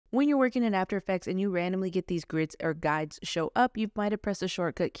When you're working in After Effects and you randomly get these grids or guides show up, you might have pressed the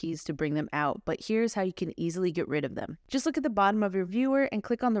shortcut keys to bring them out, but here's how you can easily get rid of them. Just look at the bottom of your viewer and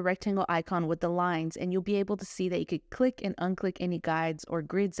click on the rectangle icon with the lines, and you'll be able to see that you could click and unclick any guides or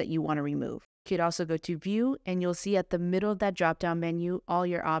grids that you want to remove. You could also go to View, and you'll see at the middle of that drop-down menu all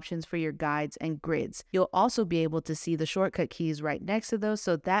your options for your guides and grids. You'll also be able to see the shortcut keys right next to those,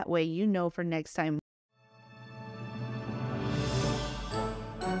 so that way you know for next time